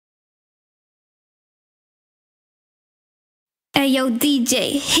Ayo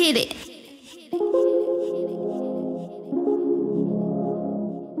DJ, hit it.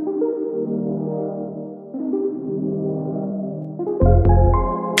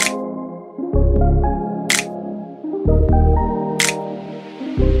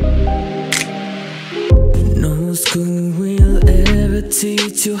 No school will ever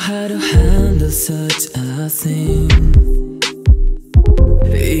teach you how to handle such a thing.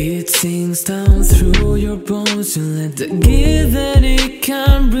 It sinks down through your bones. You let the gift that it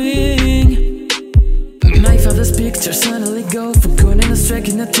can bring. My father's picture suddenly go forgotten, a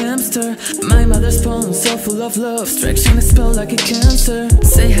striking attempt. My mother's poem so full of love, strikes on a spell like a cancer.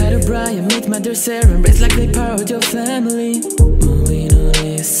 Say hi to Brian, meet Mother Sarah, embrace like they powered your family. Moving on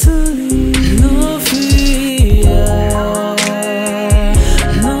easily, no fear,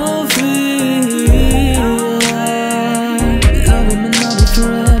 no fear. Loving may not be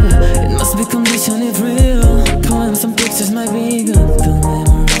forever, it must be conditioned if real. Poems and pictures might be good, the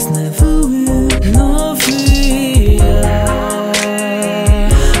memories never will. No fear,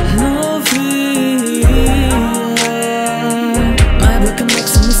 no fear. My book can make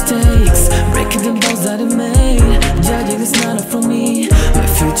some mistakes, breaking the balls that it made. Judging is not up for me, my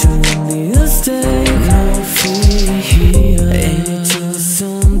future won't be a stay. No fear. Ain't it true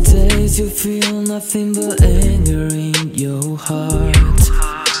some days you feel nothing but anger in your heart?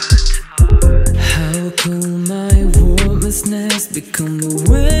 How could my warmest nest become the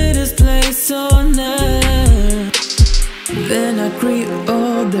weirdest place on earth? Then I grew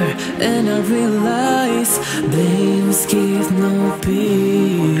older and I realized blames give no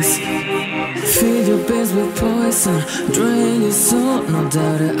peace. Fill your veins with poison, drain your soul. No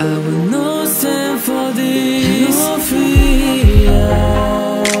doubt that I will not stand for this. No fear,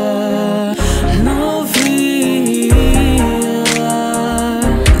 no fear.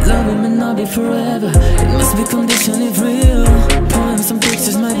 Loving may not be forever, it must be conditioned if real. Poems and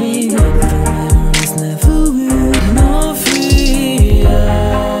pictures might be good, the memories never will. No fear,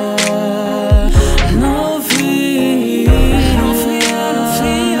 no fear, no fear, no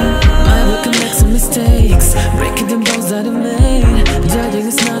fear. My work can make some mistakes, breaking the bones that it made. Judging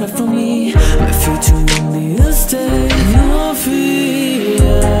is not up for me, my future won't be a stay. No fear,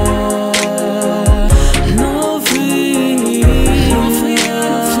 no fear, no fear,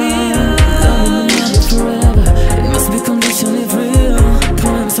 no fear. Loving may not be forever, it must be conditioned if real.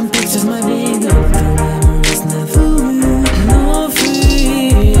 Poems and pictures might be good, the memories never will. No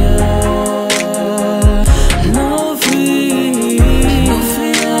fear, no fear, no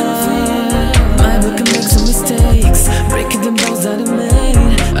fear, no fear. My book can make some mistakes, breaking the bones that it made.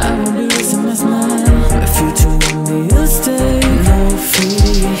 I won't be raising my smile, my future won't be a stay. No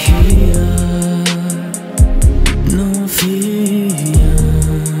fear, no fear,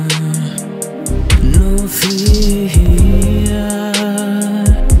 no fear.